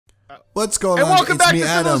What's going And on? welcome It's back me, to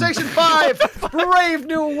Adam. Civilization 5, Brave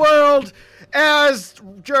New World, as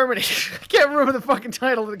Germany. I can't remember the fucking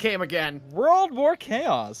title of the game again. World War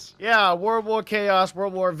Chaos. Yeah, World War Chaos,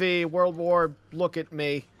 World War V, World War Look at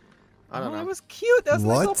Me. I don't know. That was cute. That was a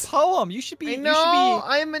nice What? little poem. You should be. I know,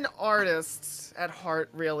 I'm an artist at heart,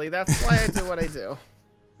 really. That's why I do what I do.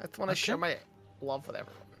 That's when I share my love with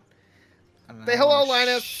everyone. Say hello,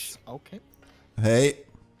 Linus. Okay. Hey,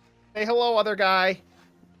 Say hello, other guy.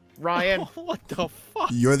 Ryan. What the fuck?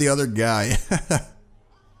 you're the other guy.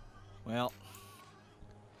 Well,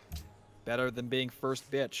 better than being first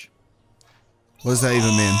bitch. What does that even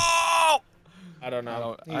mean? I don't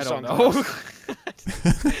know. I don't know.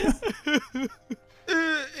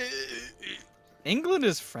 England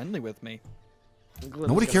is friendly with me.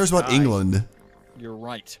 Nobody cares about England. You're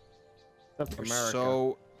right. Except You're America.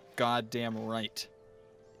 so goddamn right.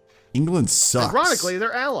 England sucks. Ironically,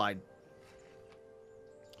 they're allied.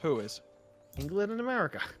 Who is? England and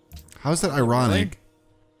America. How's that ironic?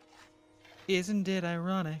 Isn't it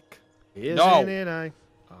ironic? Isn't it I?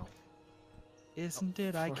 Oh. Isn't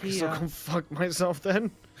it So IKEA? go fuck myself then.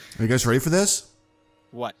 Are you guys ready for this?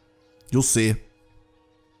 What? You'll see.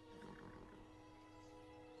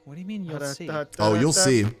 What do you mean you'll see? Oh, you'll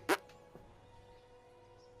see.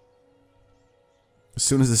 As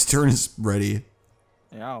soon as this turn is ready.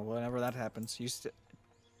 Yeah, whenever that happens, you still.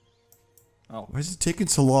 Oh. Why is it taking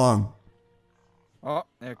so long? Oh,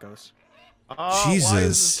 there it goes. Oh, why is Jesus.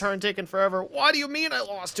 this turn taking forever? Why do you mean I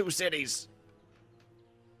lost 2 cities?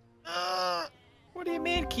 What do you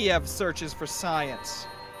mean Kiev searches for science?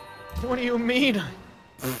 What do you mean?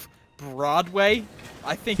 Broadway?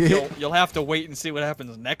 I think you'll have to wait and see what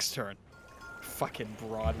happens next turn. Fucking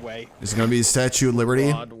Broadway. Is it gonna be the Statue of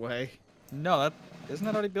Liberty? Broadway. No, that isn't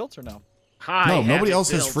that already built or no? No, nobody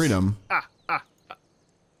else has freedom.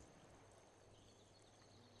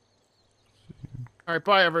 Alright,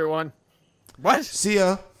 bye everyone. What? See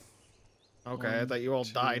ya. Okay, I thought you all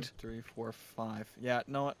 2, died. 3, 4, 5. Yeah,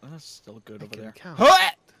 no, that's still good over there. count. Huh?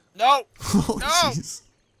 No! Oh, No! jeez.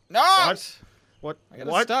 No! What? I gotta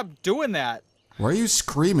What? stop doing that. Why are you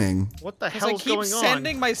screaming? What the Because I hell's keep going on?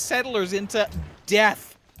 sending my settlers into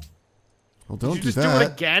death. Well, Did don't you do just that. do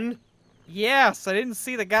it again? Yes, I didn't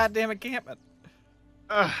see the goddamn encampment.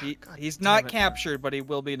 Ugh, He's damn not it. captured, but he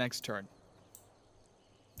will be next turn.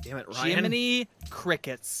 Damn it, Ryan. Jiminy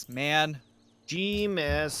crickets, man.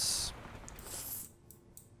 G-Miss.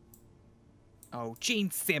 Oh, Gene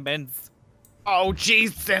Simmons. Oh,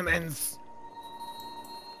 geez, Simmons.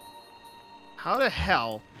 How the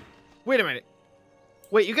hell? Wait a minute.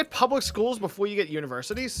 Wait, you get public schools before you get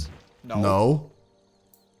universities? No.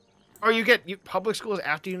 Or you get public schools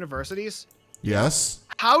after universities? Yes.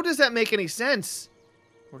 How does that make any sense?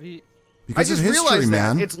 What do you? Because I of just history, realized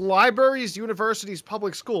man. that. It's libraries, universities,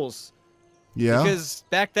 public schools. Yeah. Because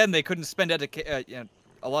back then they couldn't spend a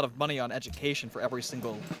lot of money on education for every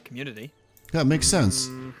single community, Yeah, it makes sense.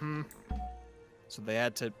 Mm-hmm. so they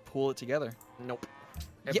had to pool it together. Nope.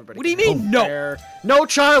 Yeah, Everybody what do you can mean, have no? their- No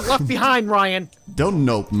child left behind, Ryan. Don't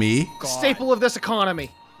nope me. God. Staple of this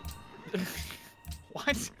economy.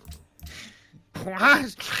 What?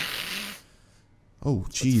 What? Oh,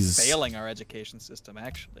 jeez. Failing our education system,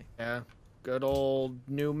 actually. Yeah. Good old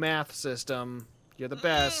new math system. You're the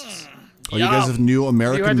best. Oh, you guys have new You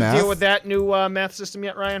American had to math? deal with that new math system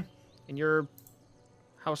yet, Ryan? In your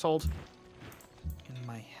household? In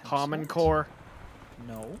my house. Common Core?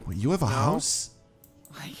 No. Wait, you have a house?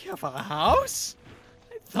 I have a house?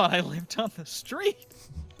 I thought I lived on the street.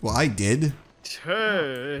 Well, I did.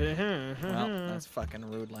 Well, that's fucking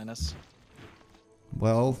rude, Linus.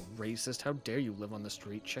 Well, Racist. How dare you live on the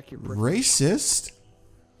street? Check your privilege. racist?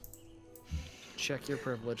 Check your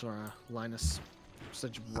privilege, Linus.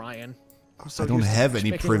 Such Ryan. I'm I don't used to have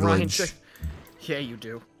any making Ryan privilege. check- Yeah, you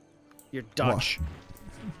do. You're Dutch.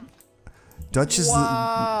 Dutch is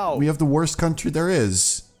Wow. we have the worst country there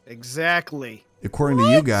is. Exactly. According to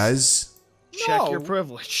you guys. Check your No.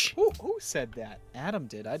 privilege. Who said that? Adam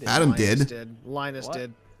did. I didn't. Adam Linus did. Linus What?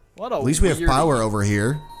 did. What a At least we have weird- power over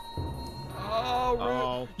here. Oh, rude.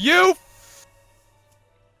 Oh. You.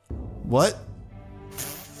 What?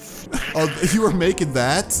 Oh, you were making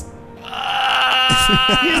that?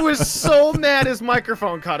 He was so mad his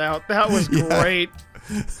microphone cut out. That was Yeah. great.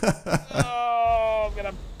 Oh, I'm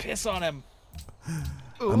gonna piss on him.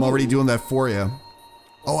 I'm already doing that for you.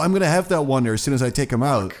 Oh, I'm gonna have that wonder as soon as I take him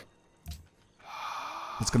out.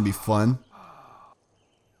 It's gonna be fun.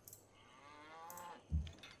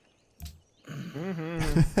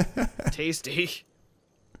 Tasty.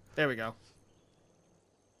 There we go.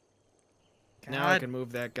 Now I can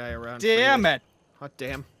move that guy around. Damn freely. it. Hot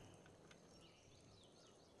damn.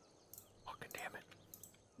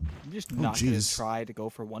 I'm just not going to try to go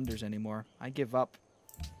for wonders anymore. I give up.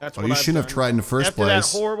 That's Oh, what you I've shouldn't have done. tried in the first place.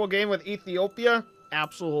 After that horrible game with Ethiopia,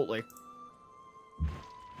 absolutely.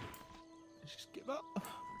 Just give up.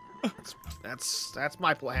 That's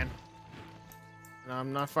my plan. And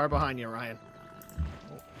I'm not far behind you, Ryan.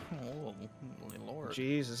 Oh, Lord.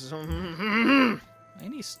 Jesus.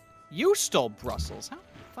 You stole Brussels. How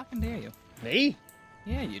fucking dare you? Me?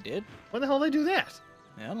 Yeah, you did. When the hell did they do that?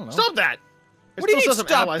 I don't know. Stop that! What do you mean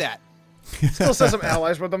stop that? Still says some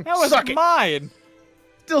allies with them. That was Suck it. mine.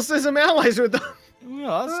 Still says some allies with them.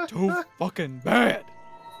 Yeah, that's too fucking bad.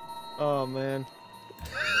 Oh, man.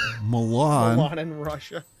 Milan. Milan and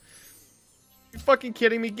Russia. You fucking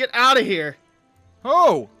kidding me? Get out of here.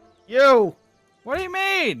 Who? You. What do you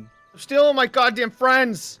mean? I'm stealing my goddamn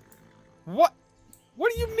friends. What?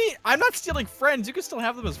 What do you mean? I'm not stealing friends. You can still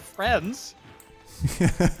have them as friends.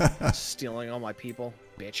 Stealing all my people,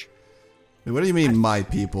 bitch. Wait, what do you mean, my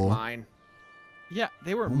people? Mine. Yeah,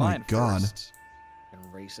 they were Oh my mine God. first. And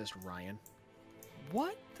racist Ryan.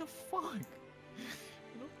 What the fuck?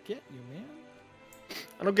 I don't get you, man.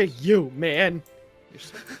 I don't get you, man. You're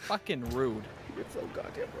so fucking rude. You're so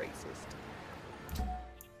goddamn racist.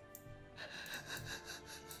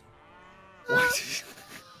 What?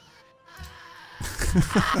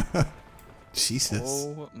 Jesus.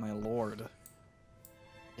 Oh my lord.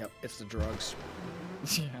 Yep, it's the drugs.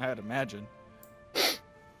 Yeah, I'd imagine.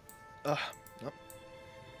 Ugh. Nope.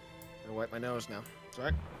 I'm gonna wipe my nose now.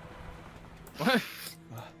 Sorry. What?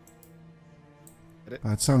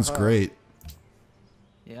 That sounds great.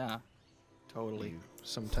 Yeah, totally.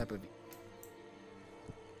 Some type of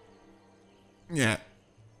Yeah.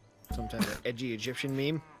 edgy Egyptian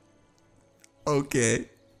meme. Okay.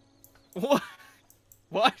 What?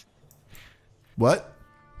 What? What?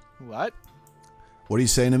 What? What are you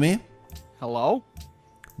saying to me? Hello?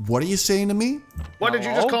 What are you saying to me? What did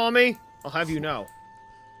you just call me? I'll have you know.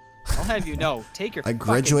 I'll have you know. Take your I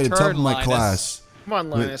graduated top fucking of turn, my Linus. class. Come on,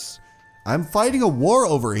 Linus. I'm fighting a war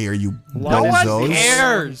over here, you No one bozos.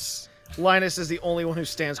 cares. Linus is the only one who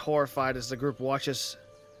stands horrified as the group watches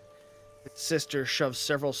its sister shove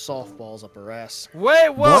several softballs up her ass. Wait,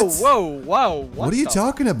 whoa, What? whoa, whoa. What are you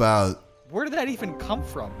talking about? Where did that even come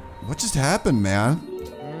from? What just happened, man?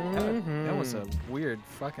 That was a weird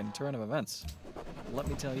fucking turn of events. Let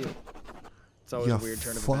me tell you. It's always You a weird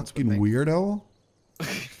turn of events with fucking me. weirdo.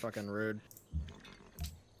 Fucking rude.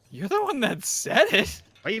 You're the one that said it.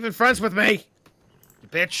 Are you even friends with me? You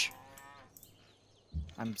bitch.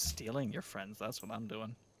 I'm stealing your friends. That's what I'm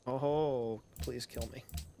doing. Oh, please kill me.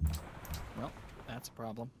 Well, that's a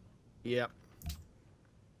problem. Yep.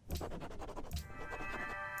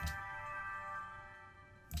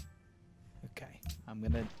 Okay, I'm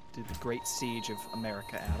gonna do the Great Siege of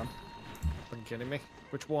America, Adam. Are you kidding me?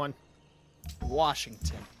 Which one?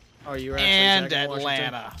 Washington. Oh, you were actually And attacking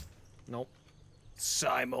Washington? Atlanta. Nope.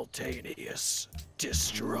 Simultaneous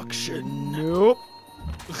destruction. Nope.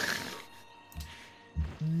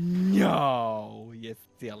 No, you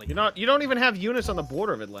silly. You don't even have units on the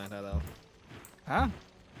border of Atlanta, though. Huh?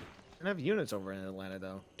 You don't have units over in Atlanta,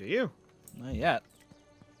 though. Do you? Not yet.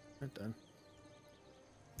 Not done.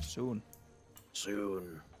 Soon.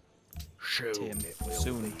 Soon. Tim.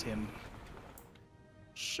 Soon, Tim.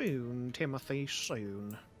 Soon, Timothy,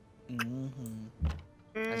 soon. I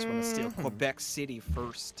just want to steal Quebec City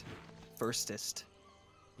first. Firstest.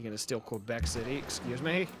 You gonna steal Quebec City? Excuse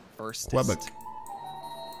me? Firstest. Quebec.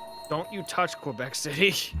 Don't you touch Quebec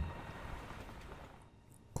City.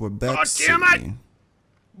 Quebec God damn it! City.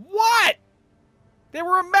 What? They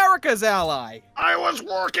were America's ally. I was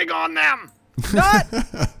working on them!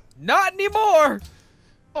 Not anymore.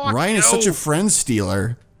 Fuck Ryan is you. such a friend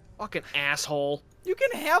stealer. Fucking asshole. You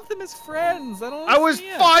can have them as friends. I was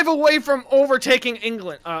understand. 5 away from overtaking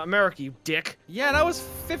England, America, you dick. Yeah, and I was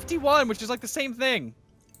 51, which is like the same thing.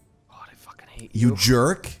 God, I fucking hate You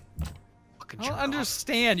jerk. Fucking I jerk don't off.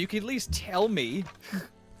 understand. You can at least tell me.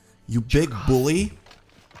 You big bully.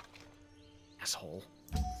 Asshole.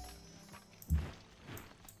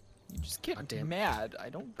 You just get Goddamn. mad. I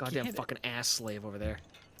don't Goddamn get fucking ass slave over there.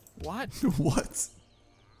 it. What? What?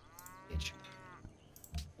 Bitch.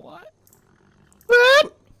 What?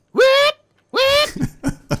 Whip! Whip! Whip!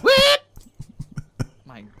 Whip!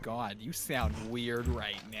 My God, you sound weird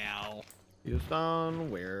right now. You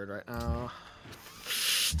sound weird right now.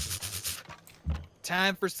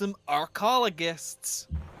 Time for some archaeologists.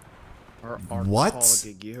 What?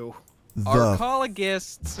 You. The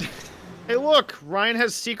Archaeologists. Hey, look! Ryan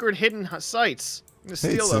has secret hidden sites. I'm gonna Hey,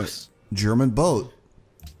 steal it's a those. German boat.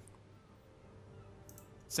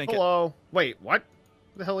 Sink it. Hello. Wait, what?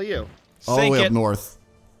 Who the hell are you? All the Sink way it. up north.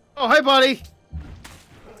 Oh, hi, buddy.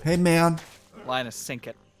 Hey, man. Linus, sink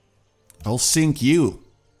it. I'll sink you.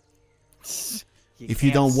 If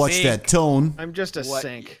you don't watch that tone. I'm just a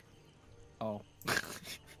sink. Oh.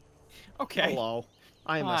 Okay. Hello.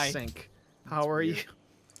 I am a sink. How are you?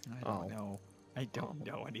 I don't know. I don't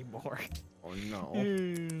know anymore. Oh no. Oh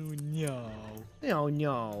no. Oh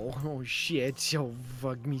no. Oh shit. So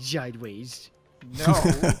fuck me sideways. No.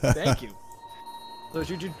 Thank you. So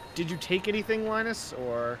did you take anything, Linus,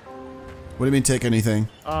 or? What do you mean take anything?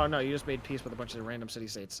 Oh no, you just made peace with a bunch of random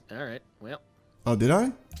city-states. All right. Well. Oh, did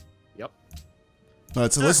I? Yep. No,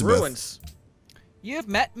 it's Elizabeth. Ruins. You've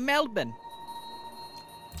met Melbourne.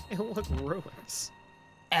 Look, ruins.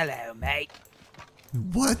 Hello, mate.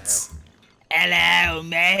 What? Hello,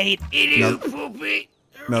 mate. No, poopy.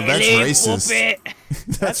 no, that's racist.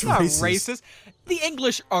 That's not racist. The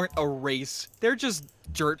English aren't a race. They're just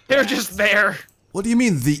dirt. They're just there. What do you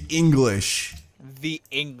mean, the English? The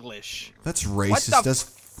English. That's racist What the as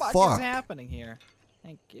fuck fuck. is happening here?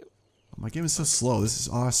 Thank you. My game is so slow. This is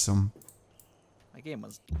awesome. My game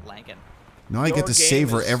was lagging. Now I Your get to game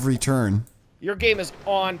savor is- every turn. Your game is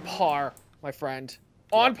on par, my friend.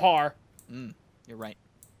 On par. You're right.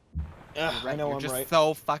 Ugh, You're right. I know You're I'm just right.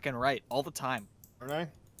 so fucking right all the time. Aren't I?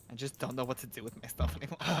 I just don't know what to do with myself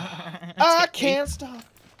anymore. I can't stop.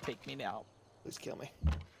 Take me now. Please kill me.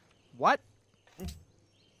 What?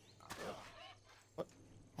 What?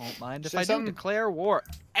 Won't mind if Say I something. do declare war.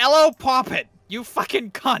 Hello, Poppet! You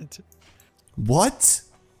fucking cunt! What?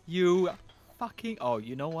 You fucking... Oh,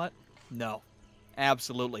 you know what? No.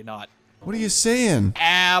 Absolutely not. What are you saying?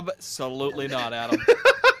 Absolutely not, Adam.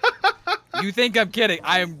 You think I'm kidding?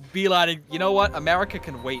 I am beelining. You know what? America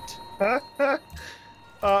can wait.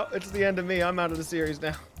 It's the end of me. I'm out of the series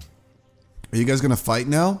now. Are you guys gonna fight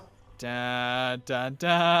now? Da da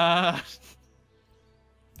da.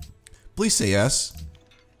 Please say yes.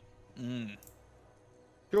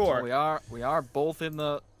 Sure. We are both in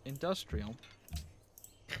the industrial.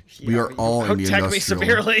 We are all in the Protect me industrial.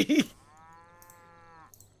 severely.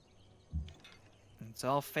 It's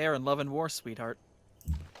all fair in love and war, sweetheart.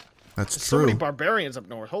 That's There's so many true. barbarians up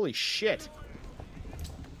north. Holy shit.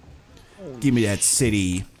 Give me that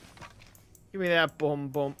city. Give me that boom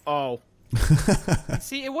boom. Oh.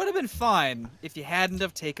 See, it would have been fine if you hadn't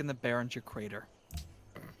have taken the Behringer crater.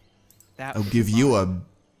 That I'll would give be you fine.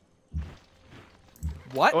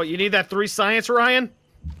 a... What? Oh, you need that 3 science, Ryan?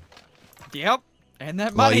 Yep. And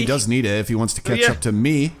that Well, money. he does need it if he wants to catch yeah. up to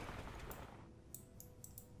me.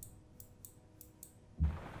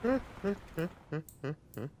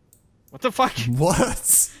 What the fuck?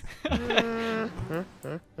 What?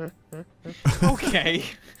 Okay.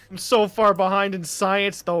 I'm so far behind in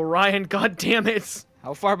science, though, Ryan. God damn it.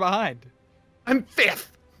 How far behind? I'm 5th.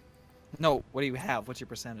 No, what do you have? What's your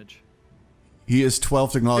percentage? He is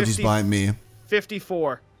 12 technologies 50. behind me.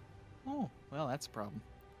 54. Oh, well, that's a problem.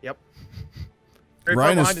 Yep. Very far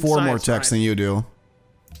Ryan has behind in 4 more science, techs than Ryan. you do.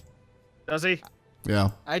 Does he? Yeah.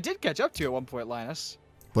 I did catch up to you at one point, Linus.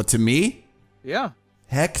 But to me? Yeah.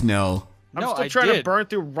 Heck no. I'm No, still I trying to did. burn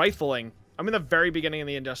through rifling. I'm in the very beginning of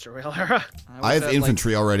the industrial era. I have was at,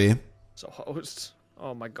 infantry already. So host.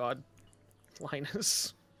 Oh my god.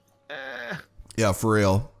 Linus. Yeah, for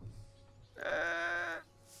real.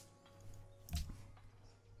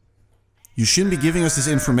 You shouldn't be giving us this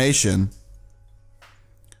information.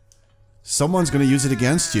 Someone's gonna use it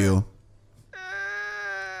against you.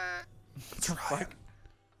 That's right.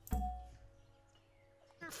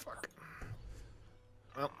 Fuck.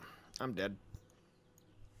 Well, I'm dead.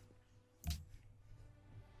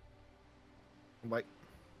 Wait.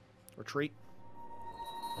 Retreat.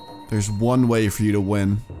 There's one way for you to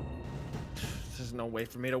win. There's no way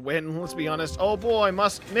for me to win, let's be honest. Oh boy,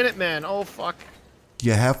 Minutemen. Oh fuck.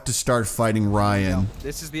 You have to start fighting Ryan.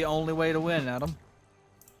 This is the only way to win, Adam.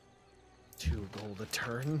 2 gold a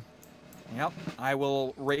turn. Yep. I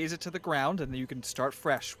will raise it to the ground, and then you can start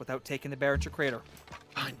fresh without taking the Behringer crater.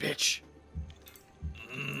 Fine, bitch.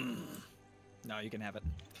 No, you can have it.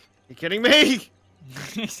 You kidding me?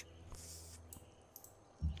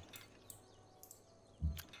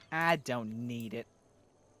 I don't need it.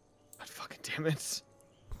 God fucking damn it.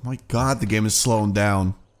 My god, the game is slowing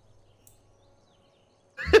down.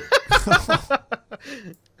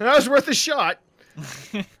 That was worth a shot.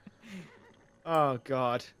 Oh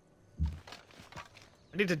god.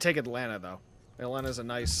 I need to take Atlanta though. Atlanta's a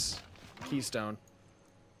nice keystone.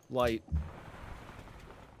 Light.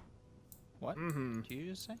 What? Mm-hmm. Did you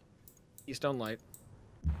just say? Keystone light.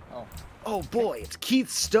 Oh. Oh boy, it's Keith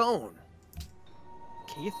Stone.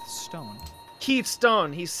 Keith Stone. Keith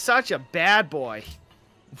Stone, he's such a bad boy.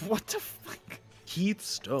 What the fuck? Keith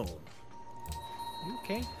Stone. You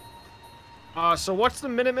okay? So what's the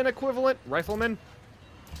Minuteman equivalent? Rifleman?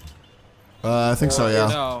 I think so,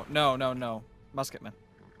 yeah. No. Musketman.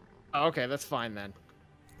 Oh, okay, that's fine then.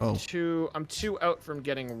 Oh. I'm 2 out from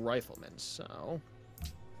getting Rifleman, so...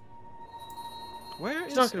 Where is...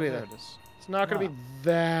 It's not gonna be there that. it is. It's not gonna be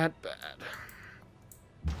that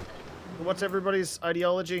bad. What's everybody's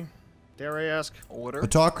ideology? Dare I ask? Order?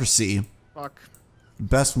 Autocracy. Fuck.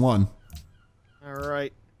 Best one.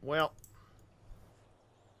 Alright, well...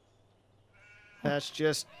 That's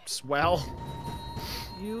just swell.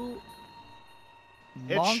 You...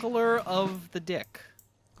 Hitch. Mongoler of the dick.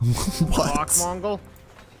 What? Cock Mongol?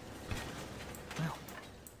 Well,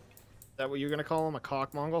 Is that what you're gonna call him? A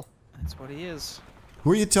cock Mongol? that's what he is.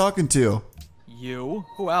 Who are you talking to? You?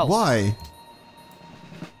 Who else? Why?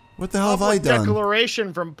 What the hell have I Public done?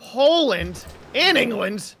 declaration from Poland and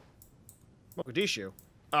England. Mogadishu.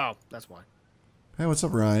 Oh, that's why. Hey, what's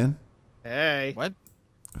up, Ryan? Hey, What?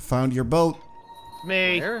 I found your boat.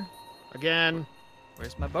 me Where? again.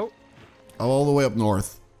 Where's my boat? All the way up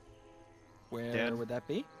north. Where Dead. would that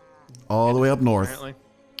be? All the way up north. Apparently.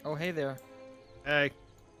 Oh, hey there. Hey,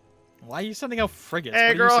 Why are you sending out frigates? hey, What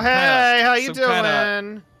are you, girl. some Hey, kinda- how you some kinda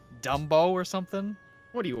doing? Dumbo or something?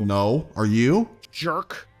 What are you, No. Are you?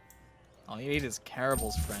 jerk? All you need is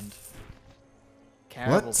Caravel's friend.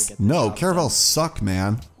 Caravel's What? to get the No, job caravels suck,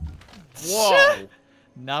 man. Whoa. done.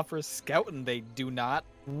 Not for scouting, they do not.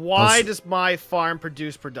 Why Also- does my farm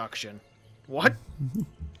produce production? What?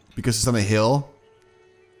 Because it's on a hill?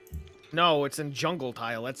 No, it's in jungle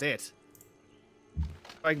tile. That's it.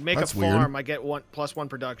 If I make That's a weird. farm, I get +1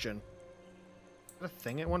 production. Is that a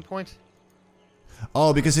thing at one point?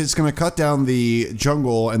 Oh, because it's going to cut down the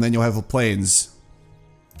jungle and then you'll have the plains.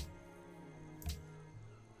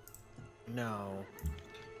 No.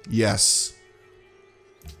 Yes.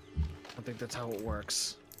 I don't think that's how it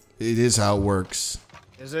works. It is how it works.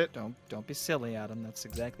 Is it? Don't be silly, Adam. That's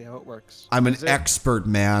exactly how it works. I'm an Is it? expert,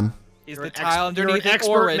 man. Is You're the an tile you're an underneath it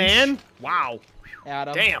expert orange? man? Wow.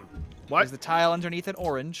 Adam. Damn. What? Is the tile underneath it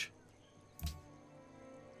orange?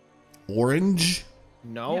 Orange?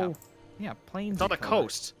 No. Yeah, plains. It's on the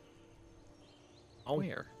coast. Oh.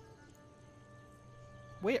 Where?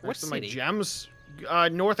 Where? What Next to my city? gems?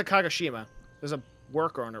 North of Kagoshima. There's a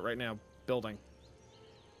worker on it right now, building.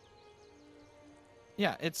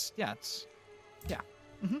 Yeah.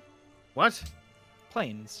 What?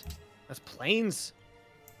 Plains. That's plains?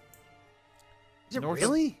 Is it North of-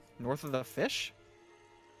 really? North of the fish?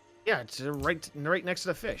 Yeah, it's right next to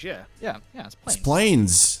the fish, yeah. Yeah, it's plains. It's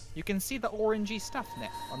plains. You can see the orangey stuff there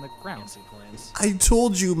on the I ground. can't see plains. I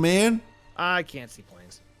told you, man. I can't see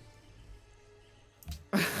plains.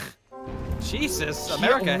 Jesus,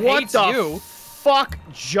 America what hates the you. fuck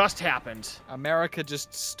just happened? America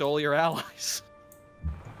just stole your allies.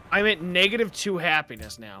 I'm at -2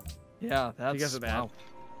 happiness now. Yeah, that's Because of that. wow.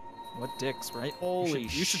 What dicks, right? Holy you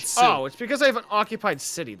should sh- sue. Oh, it's because I have an occupied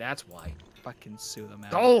city, that's why. Fucking sue them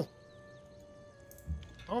out. Oh!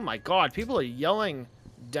 Oh my god, people are yelling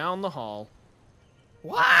down the hall.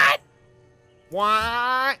 What?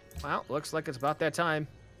 What? Well, looks like it's about that time.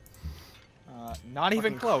 Not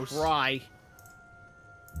even Fucking close. Cry.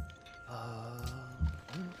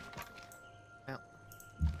 Well.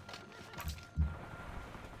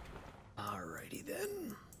 Alrighty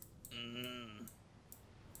then.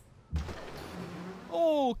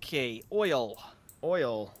 Okay, oil.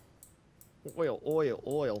 Oil.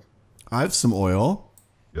 Oil. I have some oil.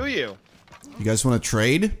 Do you? You guys want to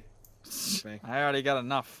trade? I already got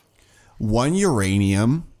enough. 1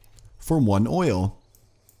 uranium for 1 oil.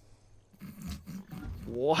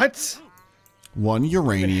 What? 1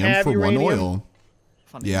 uranium have for 1 uranium? oil.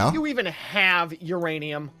 Funny. Yeah? You even have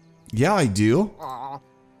uranium? Yeah, I do. Aw.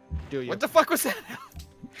 Do you? What the fuck was that?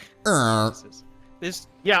 This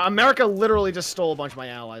Yeah, America literally just stole a bunch of my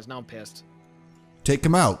allies. Now I'm pissed. Take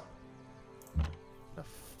him out. What a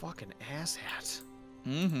fucking asshat.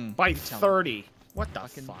 Mm-hmm. By Tell him. 30. What the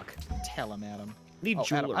Fucking fuck? Tell him, Adam. Need Oh,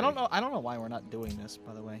 jewelry. Adam, I don't know why we're not doing this,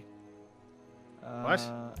 by the way. What?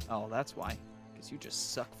 Oh, that's why. Because you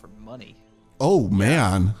just suck for money. Oh,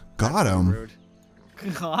 man. Got him. Rude.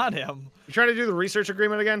 Got him. You trying to do the research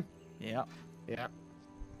agreement again? Yeah. Yeah.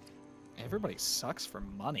 Everybody sucks for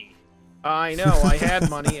money. I know. I had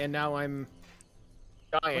money and now I'm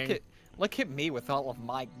dying. Look at me with all of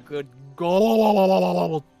my good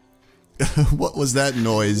gold. What was that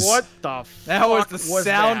noise? What the That was fuck the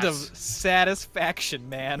sound that? of satisfaction,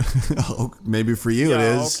 man. Oh, maybe for you it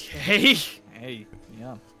Yeah, is. Okay. Hey,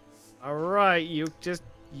 yeah. All right. You just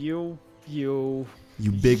you You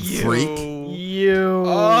big freak.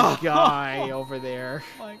 Oh. guy over there.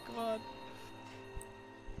 Oh my god.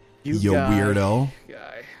 You guy. weirdo.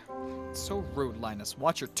 Guy. So rude, Linus.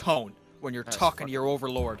 Watch your tone when you're talking to your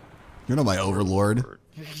overlord. You're not my overlord.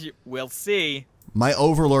 We'll see. My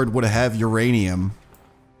overlord would have uranium.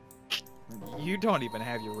 You don't even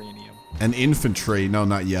have uranium. And infantry. No,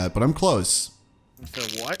 not yet, but I'm close. For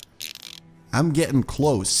what? I'm getting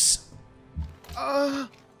close.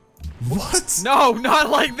 What? No, not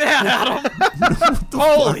like that, Adam.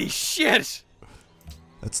 Holy shit.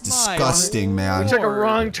 That's disgusting, man. We took a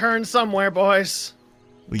wrong turn somewhere, boys.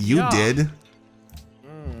 Well, you did.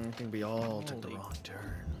 I think we all took the wrong turn.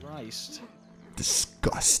 Christ.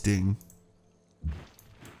 Disgusting.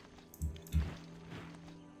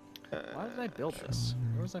 Why did I build this?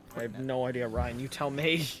 Where was I I putting have it? no idea, Ryan. You tell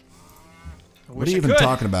me. What are you even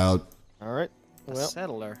talking about? All right. A Well,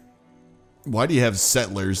 settler. Why do you have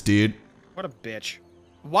settlers, dude? what a bitch.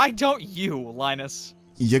 Why don't you, Linus?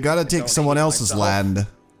 You gotta take don't someone hate else's myself. land.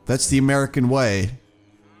 That's the American way.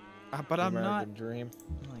 But I'm not. American dream.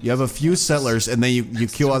 You have a few settlers, and then you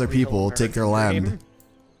kill other people, take their American land. dream.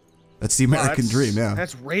 That's the American dream, yeah.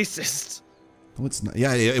 That's racist. No, it's not.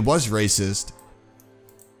 Yeah, it was racist.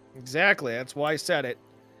 Exactly. That's why I said it.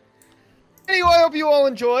 Anyway, I hope you all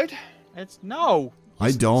enjoyed. It's no.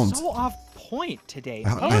 I don't. So off point today.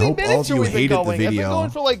 How I many hope all minutes of have you we been hated the going? I've been video. going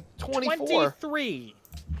for like 24. 23.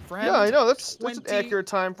 Friend. Yeah, I know. That's an 20. accurate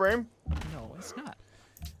time frame. No, it's not.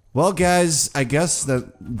 Well, guys, I guess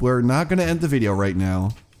that we're not gonna end the video right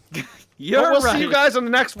now. You're But we'll right. see you guys on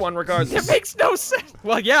the next one, regardless. It makes no sense.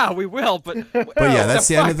 Well, yeah, we will, but. But yeah, that's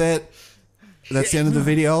the end of it. That's the end of the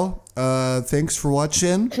video. Thanks for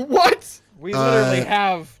watching. What? We literally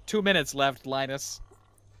have 2 minutes left, Linus.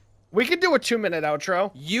 We could do a 2-minute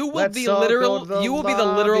outro. You will Let's be all literal. go to the You will be the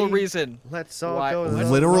literal lobby. reason. Let's all Why- go to the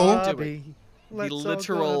Literal? lobby. The Let's all go to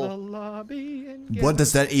literal. the lobby and get What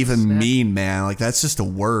does a that even snack. mean, man? Like, that's just a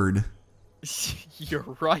word.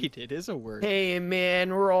 You're right. It is a word. Hey man,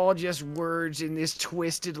 we're all just words in this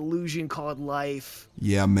twisted illusion called life.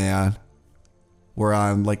 Yeah, man. We're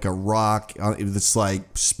on like a rock that's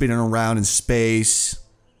like spinning around in space.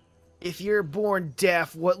 If you're born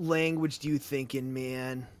deaf, what language do you think in,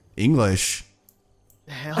 man? English.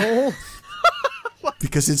 Hell?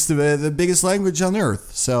 Because it's the biggest language on Earth.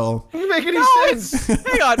 So Doesn't make any No, sense.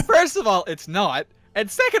 Hang on. First of all, it's not. And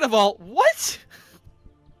second of all, what?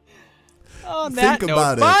 On that Think note,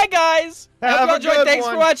 about it. bye guys. Have Hope you a enjoyed. good Thanks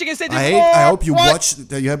one. for watching and stay tuned. I hope you What? watch.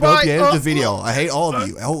 I hope Bye. you edit the video. I hate all of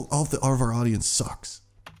you. All of our audience sucks.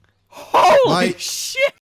 Holy Bye. shit!